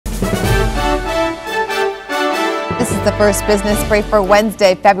is the first business brief for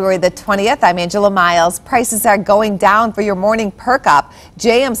Wednesday, February the 20th. I'm Angela Miles. Prices are going down for your morning perk up.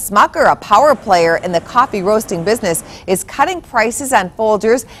 J.M. Smucker, a power player in the coffee roasting business, is cutting prices on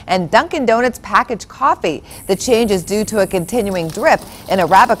Folgers and Dunkin' Donuts packaged coffee. The change is due to a continuing drip in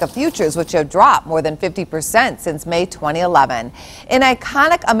Arabica futures, which have dropped more than 50% since May 2011. An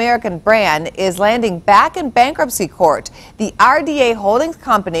iconic American brand is landing back in bankruptcy court. The RDA Holdings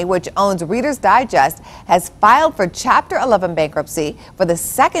Company, which owns Reader's Digest, has filed for Chapter 11 bankruptcy for the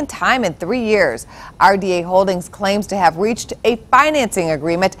second time in 3 years. RDA Holdings claims to have reached a financing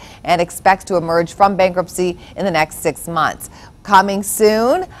agreement and expects to emerge from bankruptcy in the next 6 months. Coming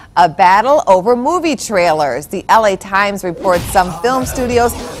soon, a battle over movie trailers. The LA Times reports some film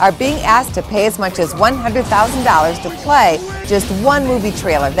studios are being asked to pay as much as $100,000 to play just one movie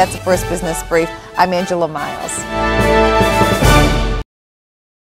trailer. That's the first business brief. I'm Angela Miles.